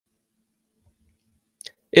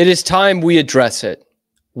It is time we address it.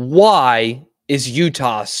 Why is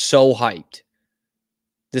Utah so hyped?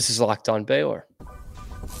 This is Locked On Baylor.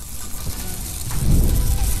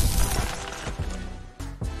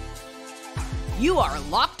 You are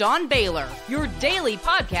Locked On Baylor, your daily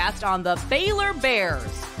podcast on the Baylor Bears.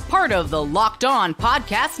 Part of the Locked On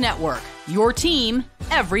Podcast Network, your team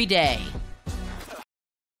every day.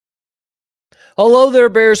 Hello there,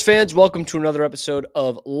 Bears fans. Welcome to another episode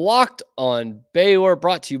of Locked On Baylor,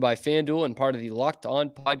 brought to you by FanDuel and part of the Locked On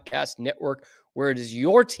Podcast Network, where it is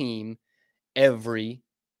your team every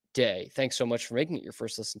day. Thanks so much for making it your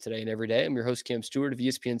first listen today and every day. I'm your host, Cam Stewart of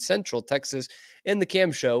ESPN Central Texas and the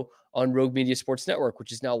Cam Show on Rogue Media Sports Network,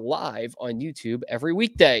 which is now live on YouTube every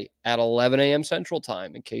weekday at 11 a.m. Central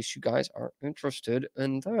Time, in case you guys aren't interested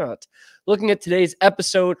in that. Looking at today's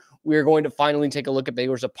episode, we're going to finally take a look at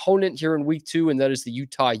Baylor's opponent here in week 2, and that is the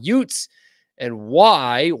Utah Utes. And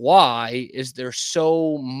why is there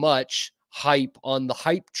so much hype on the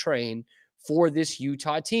hype train for this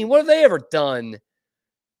Utah team? What have they ever done?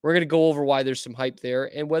 We're going to go over why there's some hype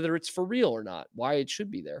there and whether it's for real or not, why it should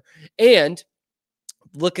be there. And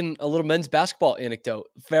looking a little men's basketball anecdote.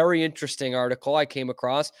 Very interesting article I came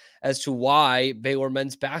across as to why Baylor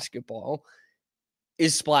men's basketball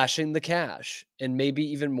is splashing the cash, and maybe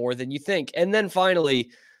even more than you think. And then finally,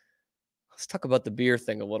 let's talk about the beer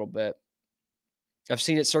thing a little bit. I've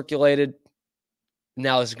seen it circulated.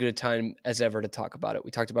 Now is as good a time as ever to talk about it.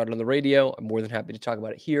 We talked about it on the radio. I'm more than happy to talk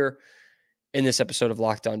about it here in this episode of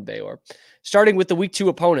Locked On Baylor. Starting with the week 2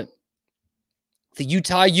 opponent, the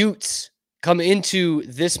Utah Utes come into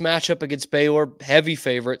this matchup against Baylor, heavy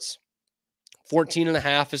favorites.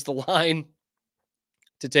 14.5 is the line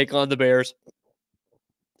to take on the Bears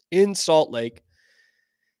in Salt Lake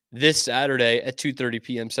this Saturday at 2:30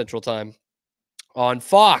 p.m. Central Time on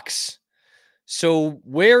Fox. So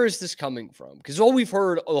where is this coming from? Because all we've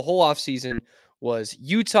heard the whole offseason was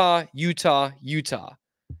Utah, Utah, Utah.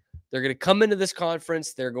 They're going to come into this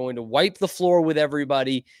conference. They're going to wipe the floor with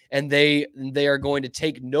everybody, and they are going to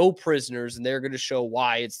take no prisoners, and they're going to show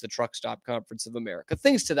why it's the Truck Stop Conference of America.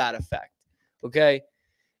 Things to that effect, okay?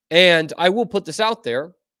 And I will put this out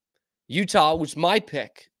there. Utah was my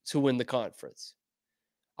pick to win the conference.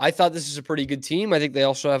 I thought this is a pretty good team. I think they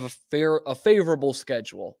also have a favorable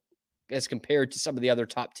schedule as compared to some of the other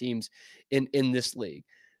top teams in this league.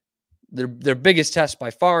 Their biggest test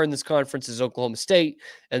by far in this conference is Oklahoma State,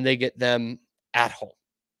 and they get them at home,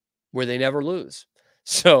 where they never lose.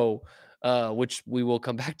 So, which we will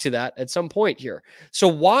come back to that at some point here. So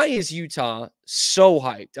why is Utah so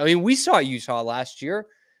hyped? I mean, we saw Utah last year.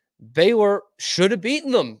 Baylor should have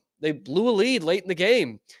beaten them. They blew a lead late in the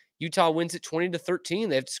game. Utah wins it 20-13.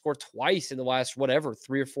 They have to score twice in the last,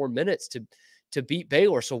 3 or 4 minutes to beat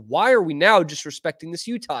Baylor. So why are we now disrespecting this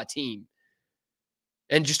Utah team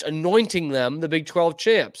and just anointing them the Big 12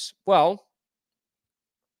 champs? Well,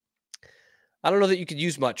 I don't know that you could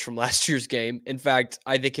use much from last year's game. In fact,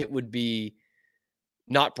 I think it would be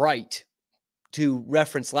not bright to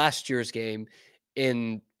reference last year's game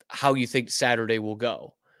in how you think Saturday will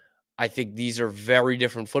go. I think these are very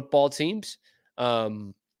different football teams,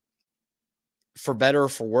 for better or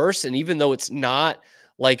for worse. And even though it's not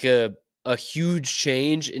like a huge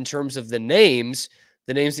change in terms of the names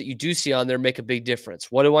that you do see on there make a big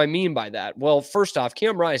difference. What do I mean by that? Well, first off,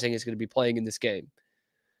 Cam Rising is going to be playing in this game,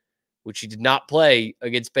 which he did not play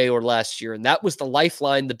against Baylor last year. And that was the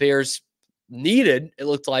lifeline the Bears needed, it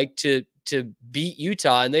looked like, to beat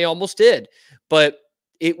Utah, and they almost did. But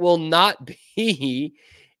it will not be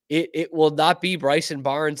it will not be Bryson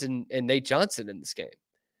Barnes and Nate Johnson in this game.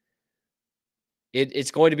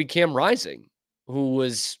 It's going to be Cam Rising, who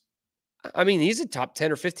was, I mean, he's a top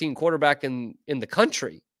 10 or 15 quarterback in the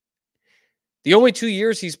country. The only 2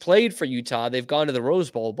 years he's played for Utah, they've gone to the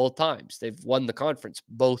Rose Bowl both times. They've won the conference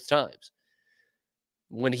both times.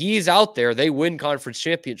 When he's out there, they win conference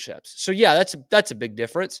championships. So yeah, that's a big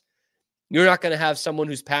difference. You're not going to have someone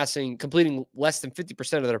who's completing less than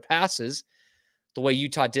 50% of their passes the way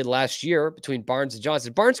Utah did last year between Barnes and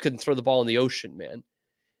Johnson. Barnes couldn't throw the ball in the ocean, man.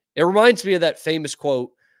 It reminds me of that famous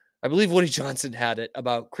quote. I believe Woody Johnson had it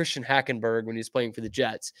about Christian Hackenberg when he was playing for the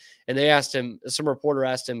Jets. And they asked him, some reporter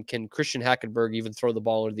asked him, can Christian Hackenberg even throw the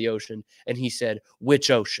ball into the ocean? And he said,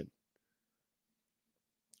 which ocean?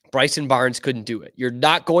 Bryson Barnes couldn't do it. You're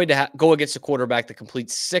not going to go against a quarterback that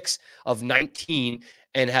completes 6 of 19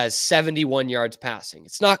 and has 71 yards passing.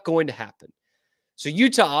 It's not going to happen. So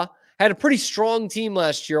Utah had a pretty strong team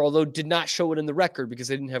last year, although did not show it in the record because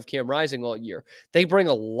they didn't have Cam Rising all year. They bring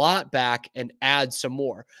a lot back and add some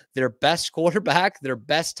more. Their best quarterback, their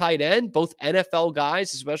best tight end, both NFL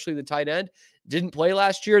guys, especially the tight end, didn't play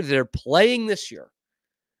last year. They're playing this year.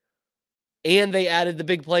 and they added the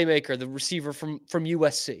big playmaker, the receiver from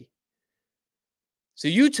USC. So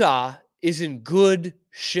Utah is in good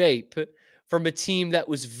shape from a team that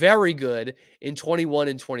was very good in 21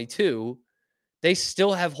 and 22. They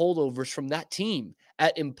still have holdovers from that team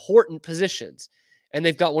at important positions. And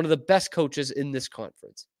they've got one of the best coaches in this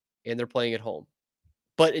conference. And they're playing at home.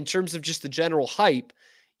 But in terms of just the general hype,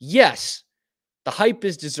 yes, the hype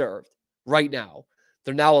is deserved right now.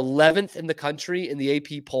 They're now 11th in the country in the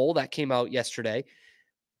AP poll. That came out yesterday.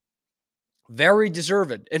 Very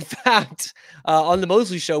deserved. In fact, on the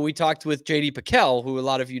Mosley Show, we talked with J.D. Piquel, who a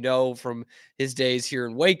lot of you know from his days here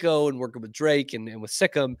in Waco and working with Drake and with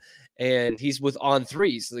Sikkim. And he's with On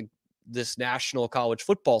Threes, this national college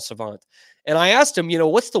football savant. And I asked him,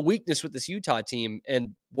 what's the weakness with this Utah team?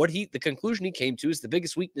 And the conclusion he came to is the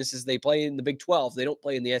biggest weakness is they play in the Big 12. They don't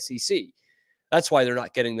play in the SEC. That's why they're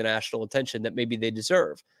not getting the national attention that maybe they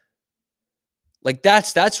deserve. Like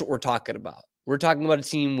that's what we're talking about. We're talking about a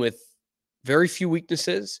team with very few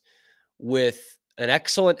weaknesses, with an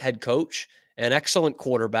excellent head coach, an excellent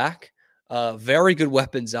quarterback, very good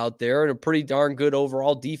weapons out there, and a pretty darn good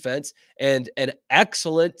overall defense, and an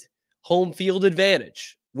excellent home field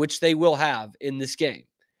advantage, which they will have in this game.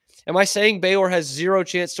 Am I saying Baylor has zero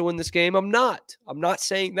chance to win this game? I'm not. I'm not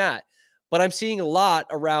saying that. But I'm seeing a lot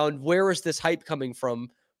around where is this hype coming from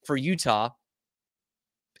for Utah?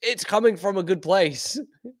 It's coming from a good place.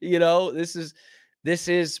 This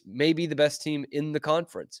is maybe the best team in the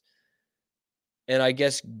conference. And I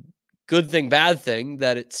guess good thing, bad thing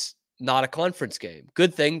that it's not a conference game.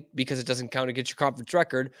 Good thing because it doesn't count against your conference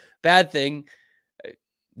record. Bad thing,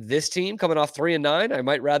 this team coming off 3-9, I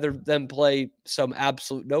might rather them play some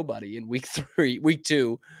absolute nobody in week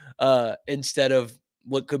 2, instead of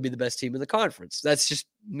what could be the best team in the conference. That's just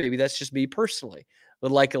me personally. But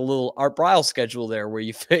like a little Art Briles schedule there where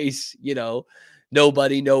you face,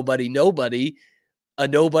 nobody, a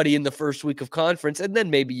nobody in the first week of conference, and then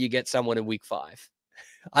maybe you get someone in week 5.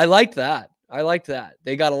 I like that.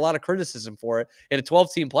 They got a lot of criticism for it. In a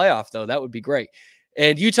 12-team playoff, though, that would be great.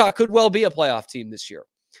 And Utah could well be a playoff team this year.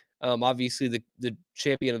 Obviously, the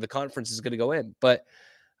champion of the conference is going to go in. But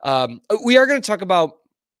we are going to talk about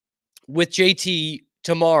with JT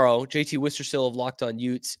tomorrow, JT Wistersill of Locked On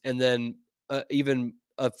Utes, and then even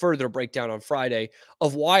a further breakdown on Friday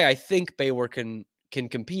of why I think Baylor can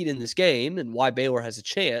compete in this game and why Baylor has a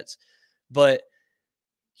chance. But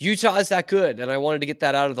Utah is that good, and I wanted to get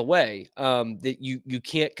that out of the way, that you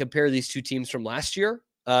can't compare these two teams from last year.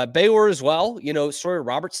 Baylor as well. Sawyer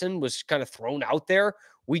Robertson was kind of thrown out there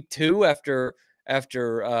week 2 after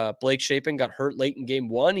Blake Shapen got hurt late in game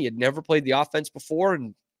 1. He had never played the offense before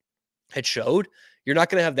and had showed. You're not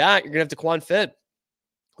going to have that. You're going to have DeQuan Finn,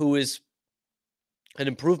 who is an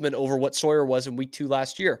improvement over what Sawyer was in week 2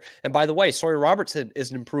 last year. And by the way, Sawyer Robertson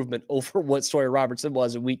is an improvement over what Sawyer Robertson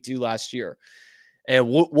was in week 2 last year. And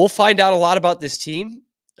we'll find out a lot about this team,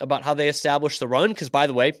 about how they established the run. Because by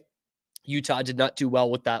the way, Utah did not do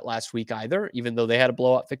well with that last week either, even though they had a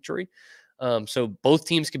blowout victory. So both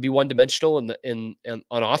teams can be one-dimensional on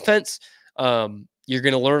offense. You're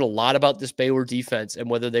going to learn a lot about this Baylor defense and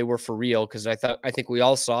whether they were for real, because I think we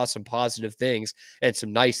all saw some positive things and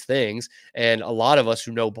some nice things. And a lot of us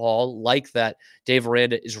who know ball like that Dave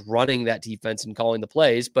Aranda is running that defense and calling the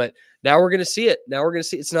plays. But now we're going to see it.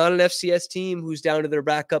 It's not an FCS team who's down to their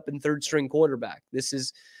backup and third-string quarterback. This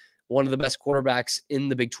is one of the best quarterbacks in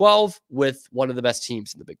the Big 12 with one of the best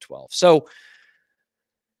teams in the Big 12. So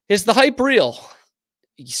is the hype real?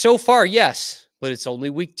 So far, yes, but it's only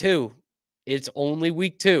week 2. It's only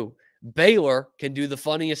week 2. Baylor can do the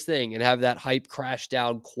funniest thing and have that hype crash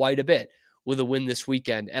down quite a bit with a win this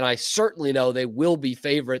weekend. And I certainly know they will be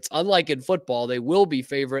favorites. Unlike in football, they will be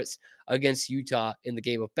favorites against Utah in the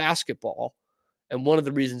game of basketball. And one of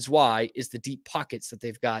the reasons why is the deep pockets that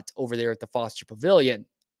they've got over there at the Foster Pavilion.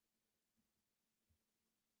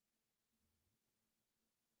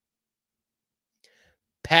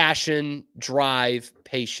 Passion, drive,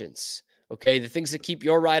 patience. Okay, the things that keep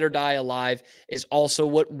your ride or die alive is also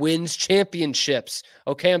what wins championships.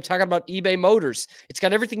 Okay, I'm talking about eBay Motors. It's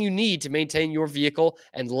got everything you need to maintain your vehicle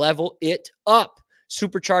and level it up.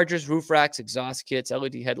 Superchargers, roof racks, exhaust kits,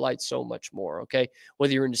 LED headlights, so much more. Okay,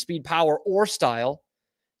 whether you're into speed, power, or style,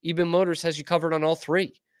 eBay Motors has you covered on all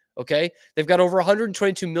 3. Okay, they've got over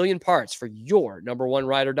 122 million parts for your number one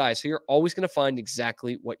ride or die. So you're always going to find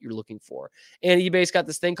exactly what you're looking for. And eBay's got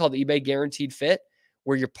this thing called eBay Guaranteed Fit,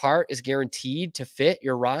 where your part is guaranteed to fit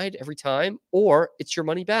your ride every time, or it's your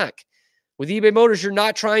money back. With eBay Motors, you're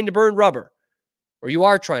not trying to burn rubber, or you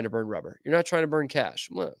are trying to burn rubber. You're not trying to burn cash.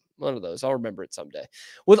 One of those. I'll remember it someday.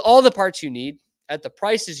 With all the parts you need at the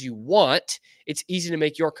prices you want, it's easy to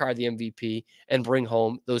make your car the MVP and bring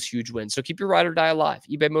home those huge wins. So keep your ride or die alive.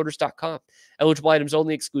 ebaymotors.com. Eligible items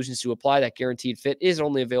only, exclusions to apply. That guaranteed fit is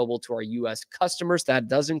only available to our U.S. customers. That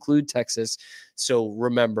does include Texas. So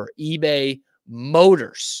remember,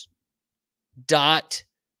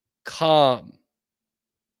 ebaymotors.com.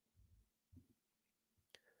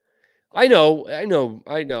 I know.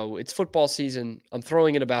 It's football season. I'm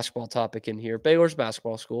throwing in a basketball topic in here. Baylor's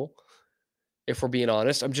basketball school. If we're being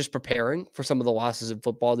honest, I'm just preparing for some of the losses in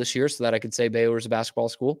football this year so that I could say Baylor's a basketball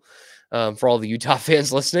school. For all the Utah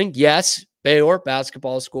fans listening, yes, Baylor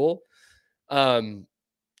basketball school. And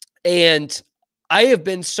I have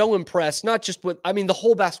been so impressed, not just with, the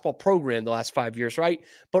whole basketball program the last 5 years, right?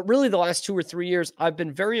 But really the last 2 or 3 years, I've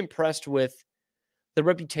been very impressed with the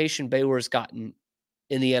reputation Baylor has gotten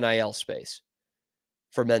in the NIL space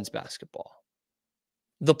for men's basketball.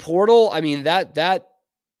 The portal, that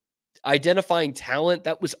identifying talent,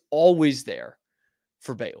 that was always there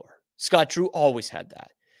for Baylor. Scott Drew always had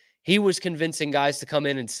that. He was convincing guys to come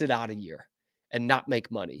in and sit out a year and not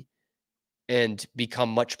make money and become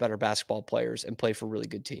much better basketball players and play for really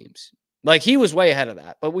good teams. Like, he was way ahead of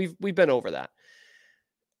that, but we've been over that.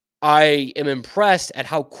 I am impressed at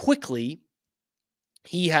how quickly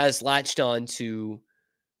he has latched on to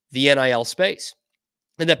the NIL space,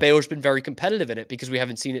 and that Baylor's been very competitive in it because we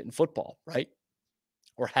haven't seen it in football, right?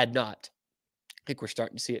 Or had not. I think we're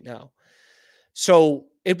starting to see it now. So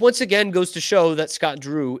it once again goes to show that Scott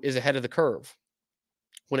Drew is ahead of the curve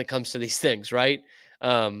when it comes to these things, right?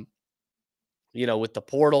 With the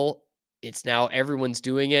portal, it's now everyone's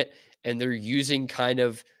doing it, and they're using kind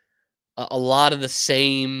of a lot of the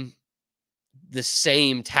same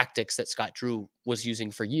tactics that Scott Drew was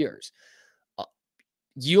using for years.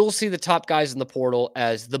 You'll see the top guys in the portal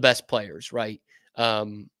as the best players, right?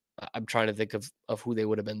 I'm trying to think of who they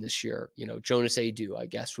would have been this year. Jonas Adu, I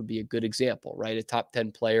guess, would be a good example, right? A top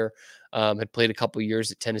 10 player, had played a couple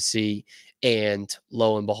years at Tennessee, and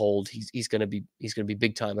lo and behold, he's going to be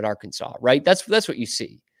big time at Arkansas, right? That's what you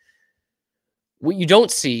see. What you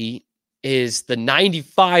don't see is the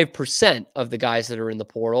 95% of the guys that are in the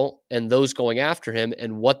portal and those going after him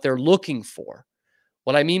and what they're looking for.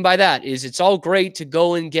 What I mean by that is it's all great to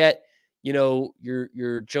go and get,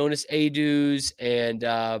 your Jonas Adus and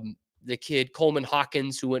the kid Coleman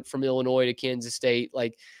Hawkins who went from Illinois to Kansas State.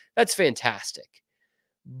 Like, that's fantastic.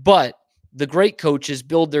 But the great coaches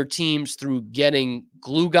build their teams through getting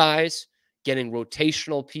glue guys, getting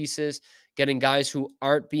rotational pieces, getting guys who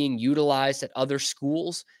aren't being utilized at other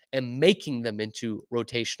schools and making them into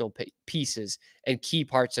rotational pieces and key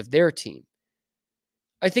parts of their team.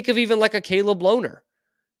 I think of even like a Caleb Lohner.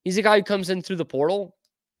 He's a guy who comes in through the portal.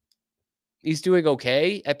 He's doing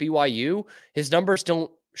okay at BYU. His numbers don't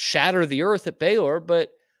shatter the earth at Baylor, but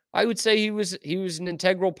I would say he was an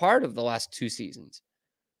integral part of the last 2 seasons.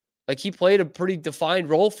 Like, he played a pretty defined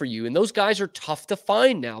role for you. And those guys are tough to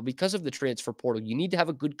find now because of the transfer portal. You need to have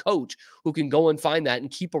a good coach who can go and find that and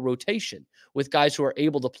keep a rotation with guys who are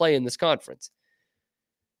able to play in this conference.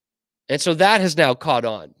 And so that has now caught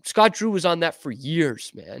on. Scott Drew was on that for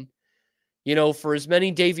years, man. For as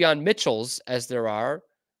many Davion Mitchells as there are,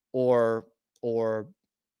 or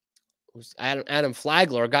Adam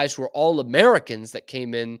Flagler, guys who are all Americans that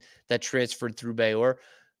came in that transferred through Baylor,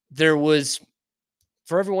 there was,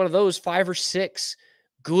 for every one of those, 5 or 6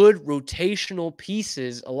 good rotational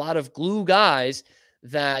pieces, a lot of glue guys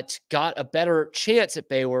that got a better chance at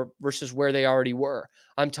Baylor versus where they already were.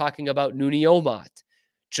 I'm talking about Nuni Omat,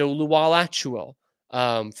 Joe Lual-Achuel,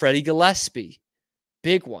 Freddie Gillespie,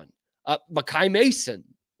 big one. Makai Mason,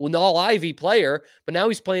 an all-Ivy player, but now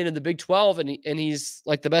he's playing in the Big 12, and he's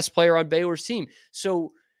like the best player on Baylor's team.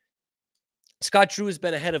 So Scott Drew has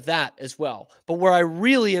been ahead of that as well. But where I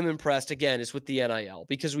really am impressed, again, is with the NIL,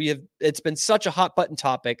 because it's been such a hot button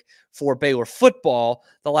topic for Baylor football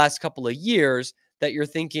the last couple of years that you're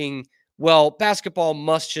thinking, well, basketball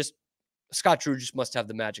Scott Drew just must have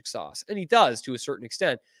the magic sauce. And he does to a certain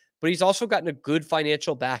extent, but he's also gotten a good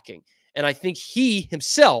financial backing. And I think he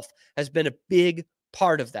himself has been a big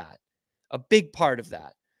part of that.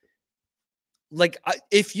 Like,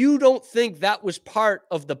 if you don't think that was part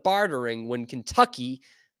of the bartering when Kentucky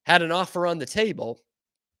had an offer on the table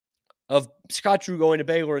of Scott Drew going to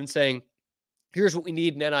Baylor and saying, here's what we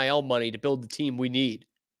need in NIL money to build the team we need.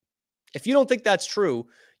 If you don't think that's true,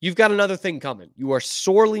 you've got another thing coming. You are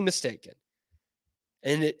sorely mistaken.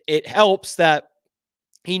 And it helps that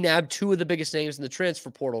he nabbed 2 of the biggest names in the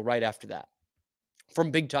transfer portal right after that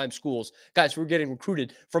from big-time schools. Guys who were getting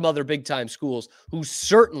recruited from other big-time schools who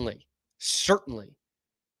certainly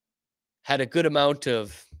had a good amount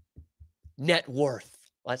of net worth.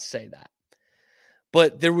 Let's say that.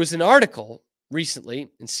 But there was an article recently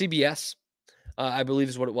in CBS, I believe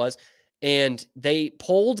is what it was, and they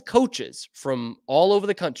polled coaches from all over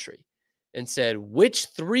the country and said, which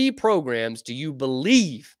 3 programs do you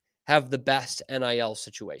believe have the best NIL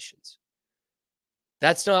situations?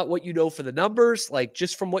 That's not what you know for the numbers, like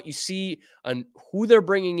just from what you see on who they're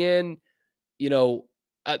bringing in, you know,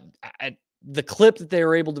 the clip that they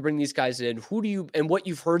were able to bring these guys in, who do you, and what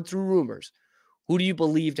you've heard through rumors, who do you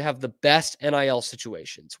believe to have the best NIL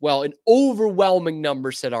situations? Well, an overwhelming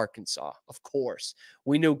number said Arkansas. Of course,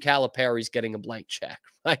 we knew Calipari's getting a blank check,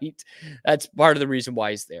 right? That's part of the reason why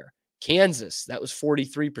he's there. Kansas, that was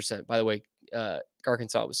 43%. By the way,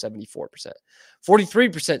 Arkansas was 74%.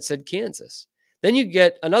 43% said Kansas. Then you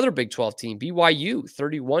get another Big 12 team, BYU,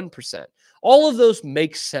 31%. All of those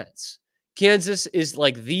make sense. Kansas is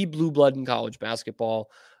like the blue blood in college basketball.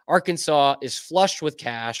 Arkansas is flushed with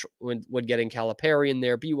cash when getting Calipari in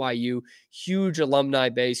there. BYU, huge alumni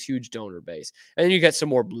base, huge donor base. And then you get some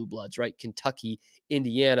more blue bloods, right? Kentucky,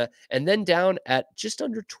 Indiana, and then down at just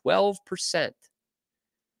under 12%,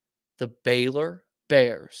 the Baylor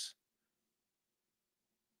Bears.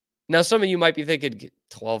 Now, some of you might be thinking,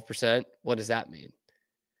 12%, what does that mean?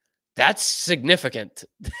 That's significant.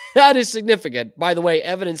 That is significant. By the way,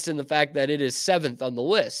 evidenced in the fact that it is 7th on the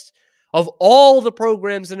list. Of all the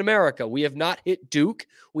programs in America, we have not hit Duke.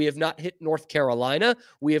 We have not hit North Carolina.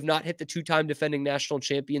 We have not hit the 2-time defending national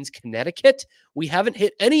champions, Connecticut. We haven't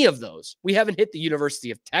hit any of those. We haven't hit the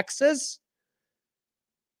University of Texas.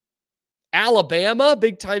 Alabama,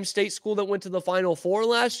 big-time state school that went to the Final Four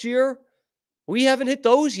last year. We haven't hit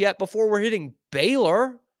those yet before we're hitting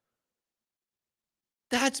Baylor.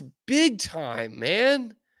 That's big time,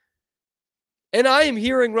 man. And I am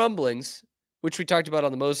hearing rumblings, which we talked about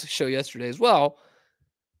on the Moses show yesterday as well,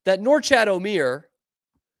 that Norchad Omier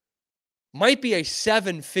might be a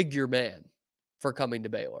 7-figure man for coming to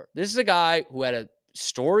Baylor. This is a guy who had a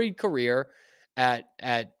storied career at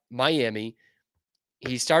Miami.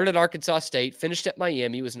 He started at Arkansas State, finished at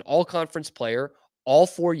Miami, was an all-conference player all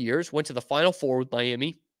 4 years, went to the Final Four with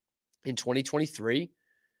Miami in 2023.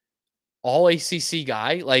 All ACC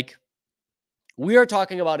guy. Like, we are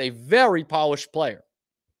talking about a very polished player.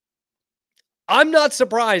 I'm not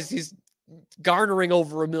surprised he's garnering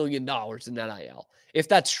over $1 million in NIL. If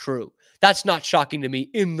that's true, that's not shocking to me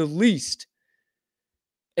in the least.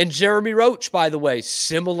 And Jeremy Roach, by the way,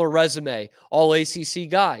 similar resume, all ACC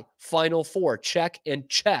guy, Final Four, check and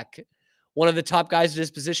check. One of the top guys at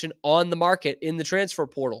his position on the market in the transfer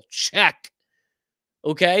portal, check.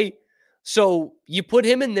 Okay. So you put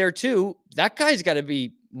him in there too. That guy's got to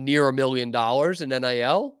be near $1 million in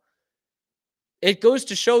NIL. It goes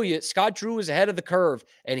to show you Scott Drew is ahead of the curve,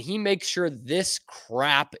 and he makes sure this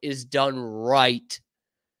crap is done right.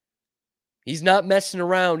 He's not messing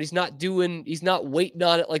around. He's not waiting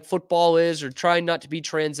on it like football is or trying not to be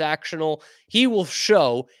transactional. He will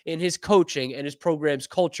show in his coaching and his program's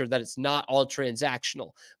culture that it's not all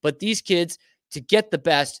transactional. But these kids, to get the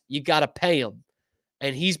best, you got to pay them.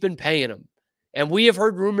 And he's been paying them. And we have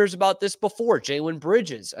heard rumors about this before. Jalen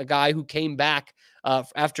Bridges, a guy who came back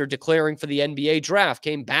after declaring for the NBA draft,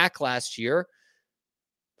 came back last year.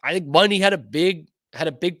 I think money had a big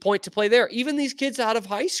point to play there. Even these kids out of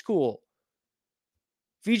high school.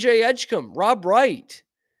 VJ Edgecombe, Rob Wright.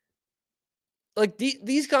 Like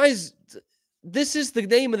these guys, this is the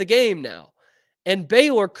name of the game now. And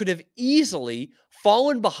Baylor could have easily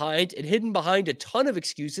fallen behind and hidden behind a ton of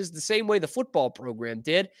excuses the same way the football program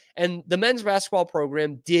did. And the men's basketball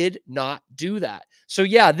program did not do that. So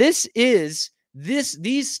yeah, these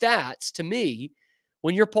stats to me,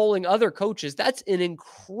 when you're polling other coaches, that's an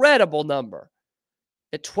incredible number.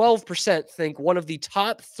 At 12% think one of the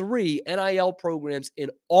top 3 NIL programs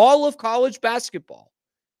in all of college basketball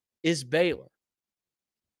is Baylor.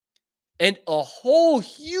 And a whole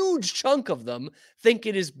huge chunk of them think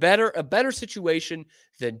it is a better situation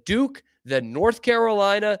than Duke, than North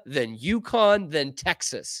Carolina, than UConn, than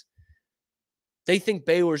Texas. They think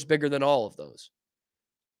Baylor's bigger than all of those.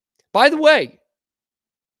 By the way,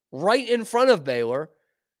 right in front of Baylor,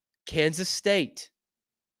 Kansas State.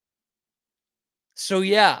 So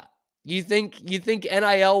yeah, you think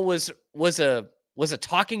NIL was a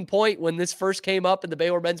talking point when this first came up in the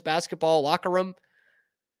Baylor men's basketball locker room?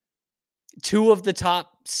 2 of the top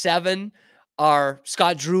 7 are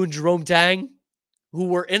Scott Drew and Jerome Tang, who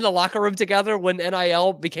were in the locker room together when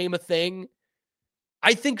NIL became a thing.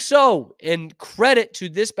 I think so. And credit to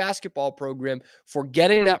this basketball program for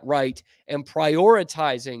getting that right and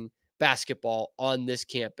prioritizing basketball on this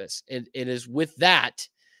campus. And it is with that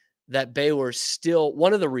Baylor's still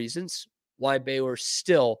one of the reasons why Baylor's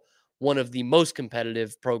still one of the most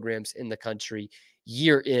competitive programs in the country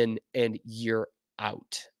year in and year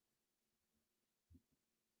out.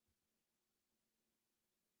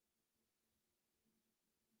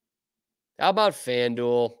 How about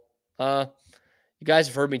FanDuel? You guys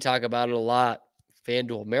have heard me talk about it a lot.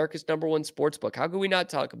 FanDuel, America's #1 sportsbook. How could we not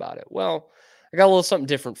talk about it? Well, I got a little something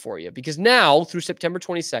different for you because now through September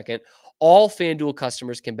 22nd, all FanDuel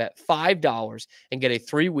customers can bet $5 and get a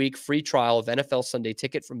 3-week free trial of NFL Sunday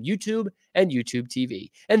Ticket from YouTube and YouTube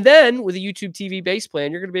TV. And then with a YouTube TV base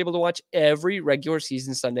plan, you're going to be able to watch every regular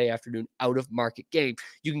season Sunday afternoon out-of-market game.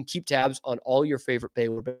 You can keep tabs on all your favorite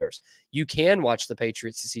Baylor Bears. You can watch the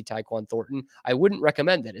Patriots to see Tyquan Thornton. I wouldn't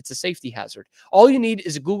recommend it. It's a safety hazard. All you need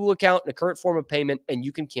is a Google account and a current form of payment, and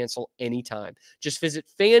you can cancel anytime. Just visit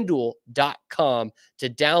FanDuel.com to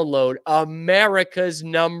download America's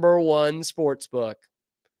 #1 sportsbook.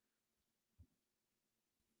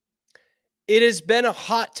 It has been a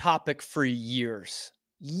hot topic for years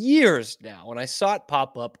now, and I saw it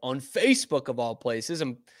pop up on Facebook of all places.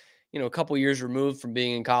 I'm, a couple years removed from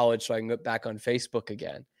being in college, so I can get back on Facebook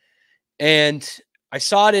again. And I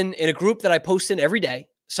saw it in a group that I post in every day.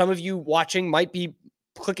 Some of you watching might be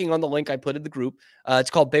clicking on the link I put in the group. It's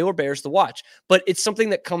called Baylor Bears The Watch, but it's something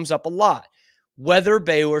that comes up a lot. Whether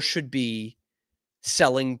Baylor should be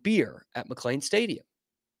selling beer at McLane Stadium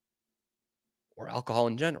or alcohol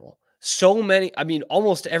in general. So many,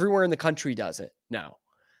 almost everywhere in the country does it now.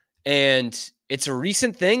 And it's a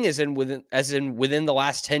recent thing as in within the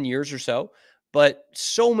last 10 years or so, but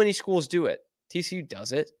so many schools do it. TCU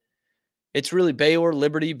does it. It's really Baylor,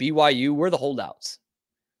 Liberty, BYU. We're the holdouts.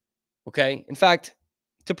 Okay. In fact,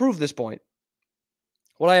 to prove this point,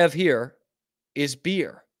 what I have here is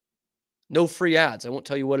beer. No free ads. I won't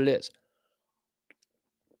tell you what it is.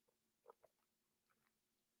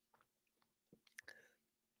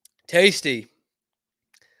 Tasty.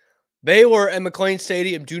 Baylor and McLane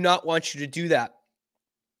Stadium do not want you to do that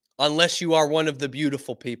unless you are one of the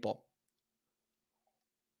beautiful people.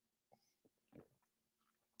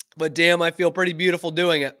 But damn, I feel pretty beautiful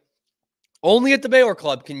doing it. Only at the Baylor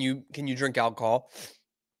Club can you drink alcohol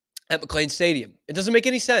at McLane Stadium. It doesn't make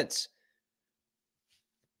any sense.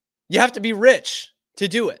 You have to be rich to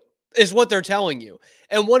do it, is what they're telling you.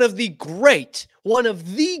 And one of the great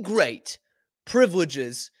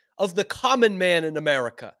privileges of the common man in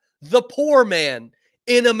America, the poor man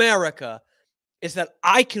in America, is that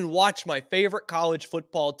I can watch my favorite college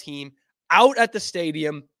football team out at the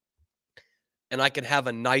stadium and I can have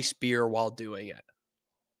a nice beer while doing it.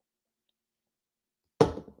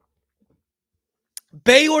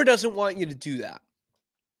 Baylor doesn't want you to do that.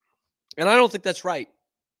 And I don't think that's right.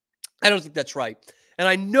 And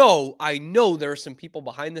I know there are some people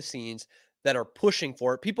behind the scenes that are pushing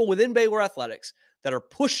for it, people within Baylor Athletics that are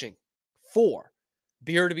pushing for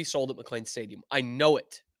beer to be sold at McLane Stadium. I know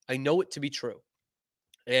it. I know it to be true.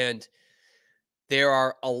 And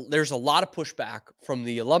there's a lot of pushback from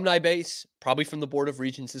the alumni base, probably from the Board of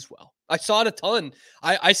Regents as well. I saw it a ton.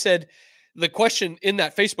 I said the question in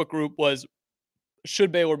that Facebook group was,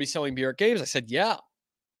 should Baylor be selling beer at games? I said, yeah.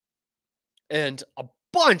 And a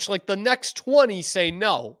bunch, like the next 20, say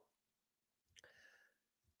no.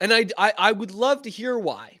 And I would love to hear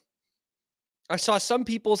why. I saw some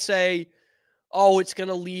people say, oh, it's going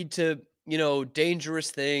to lead to,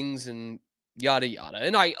 dangerous things and yada, yada.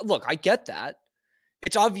 And I get that.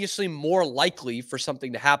 It's obviously more likely for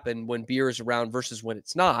something to happen when beer is around versus when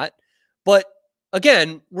it's not. But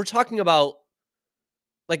again, we're talking about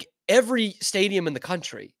like every stadium in the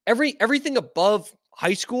country. Everything above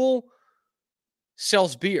high school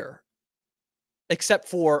sells beer, except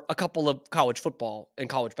for a couple of college football and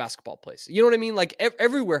college basketball places. You know what I mean? Like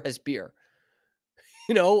everywhere has beer.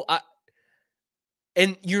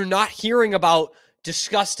 And you're not hearing about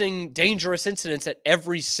disgusting, dangerous incidents at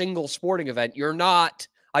every single sporting event. You're not.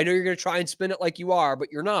 I know you're going to try and spin it like you are,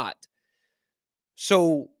 but you're not.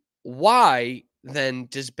 So why then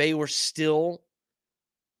does Baylor still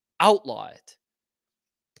outlaw it?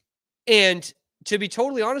 And to be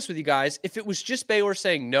totally honest with you guys, if it was just Baylor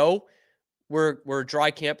saying, no, we're a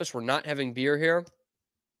dry campus, we're not having beer here,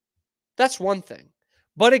 that's one thing.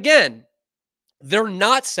 But again, they're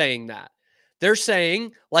not saying that. They're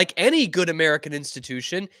saying, like any good American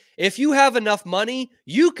institution, if you have enough money,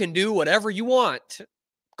 you can do whatever you want.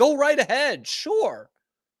 Go right ahead. Sure.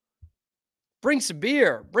 Bring some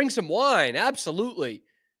beer. Bring some wine. Absolutely.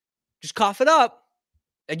 Just cough it up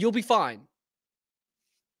and you'll be fine.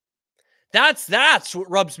 That's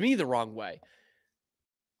what rubs me the wrong way.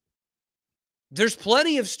 There's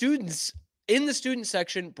plenty of students in the student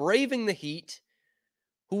section braving the heat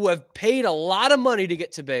who have paid a lot of money to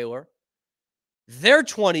get to Baylor. They're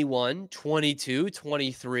 21, 22,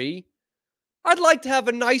 23. I'd like to have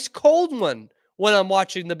a nice cold one when I'm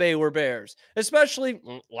watching the Baylor Bears, especially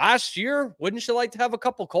last year. Wouldn't you like to have a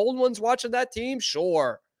couple cold ones watching that team?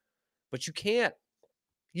 Sure. But you can't.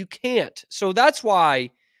 You can't. So that's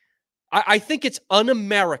why I think it's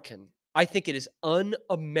un-American. I think it is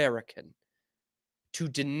un-American to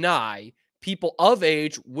deny people of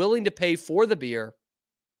age willing to pay for the beer,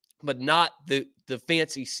 but not the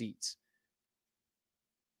fancy seats.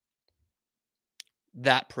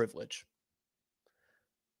 That privilege.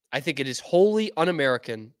 I think it is wholly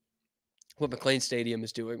un-American what McLane Stadium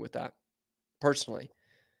is doing with that, personally.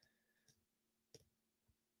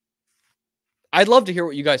 I'd love to hear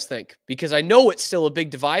what you guys think, because I know it's still a big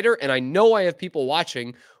divider, and I know I have people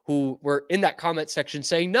watching who were in that comment section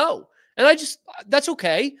saying no. And that's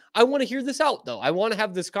okay. I want to hear this out, though. I want to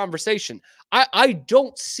have this conversation. I really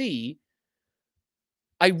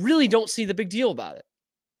don't see the big deal about it.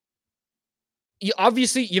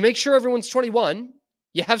 Obviously, you make sure everyone's 21.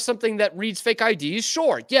 You have something that reads fake IDs.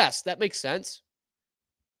 Sure. Yes, that makes sense.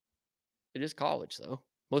 It is college, though.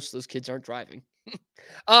 Most of those kids aren't driving.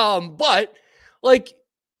 But like,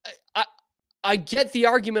 I get the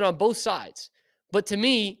argument on both sides. But to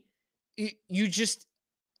me, you just,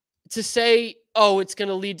 to say, oh, it's going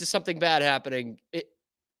to lead to something bad happening,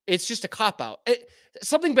 it's just a cop-out.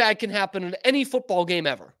 Something bad can happen in any football game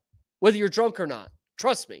ever, whether you're drunk or not.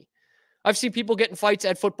 Trust me. I've seen people get in fights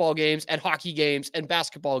at football games, at hockey games, and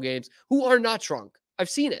basketball games who are not drunk.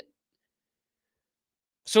 I've seen it.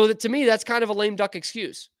 So that, to me, that's kind of a lame duck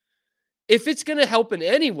excuse. If it's going to help in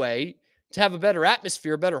any way to have a better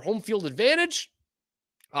atmosphere, better home field advantage,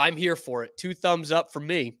 I'm here for it. 2 thumbs up from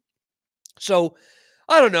me. So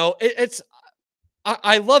I don't know.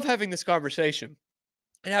 I love having this conversation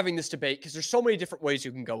and having this debate, because there's so many different ways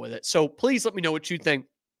you can go with it. So please let me know what you think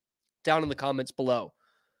down in the comments below.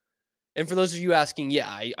 And for those of you asking,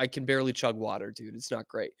 yeah, I can barely chug water, dude. It's not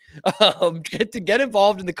great. Get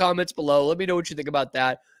involved in the comments below. Let me know what you think about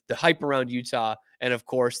that, the hype around Utah, and of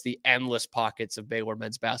course, the endless pockets of Baylor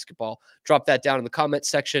men's basketball. Drop that down in the comments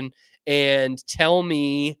section and tell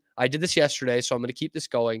me, I did this yesterday, so I'm going to keep this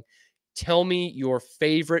going. Tell me your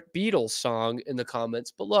favorite Beatles song in the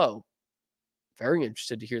comments below. Very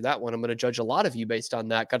interested to hear that one. I'm going to judge a lot of you based on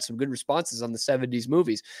that. Got some good responses on the 70s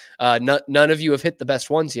movies. None of you have hit the best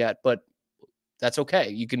ones yet, but that's okay.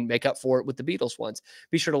 You can make up for it with the Beatles ones.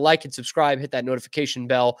 Be sure to like and subscribe, hit that notification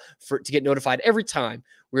bell to get notified every time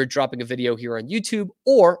we're dropping a video here on YouTube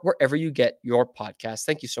or wherever you get your podcast.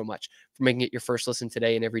 Thank you so much for making it your first listen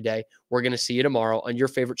today and every day. We're going to see you tomorrow on your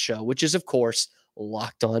favorite show, which is, of course,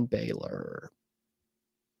 Locked On Baylor.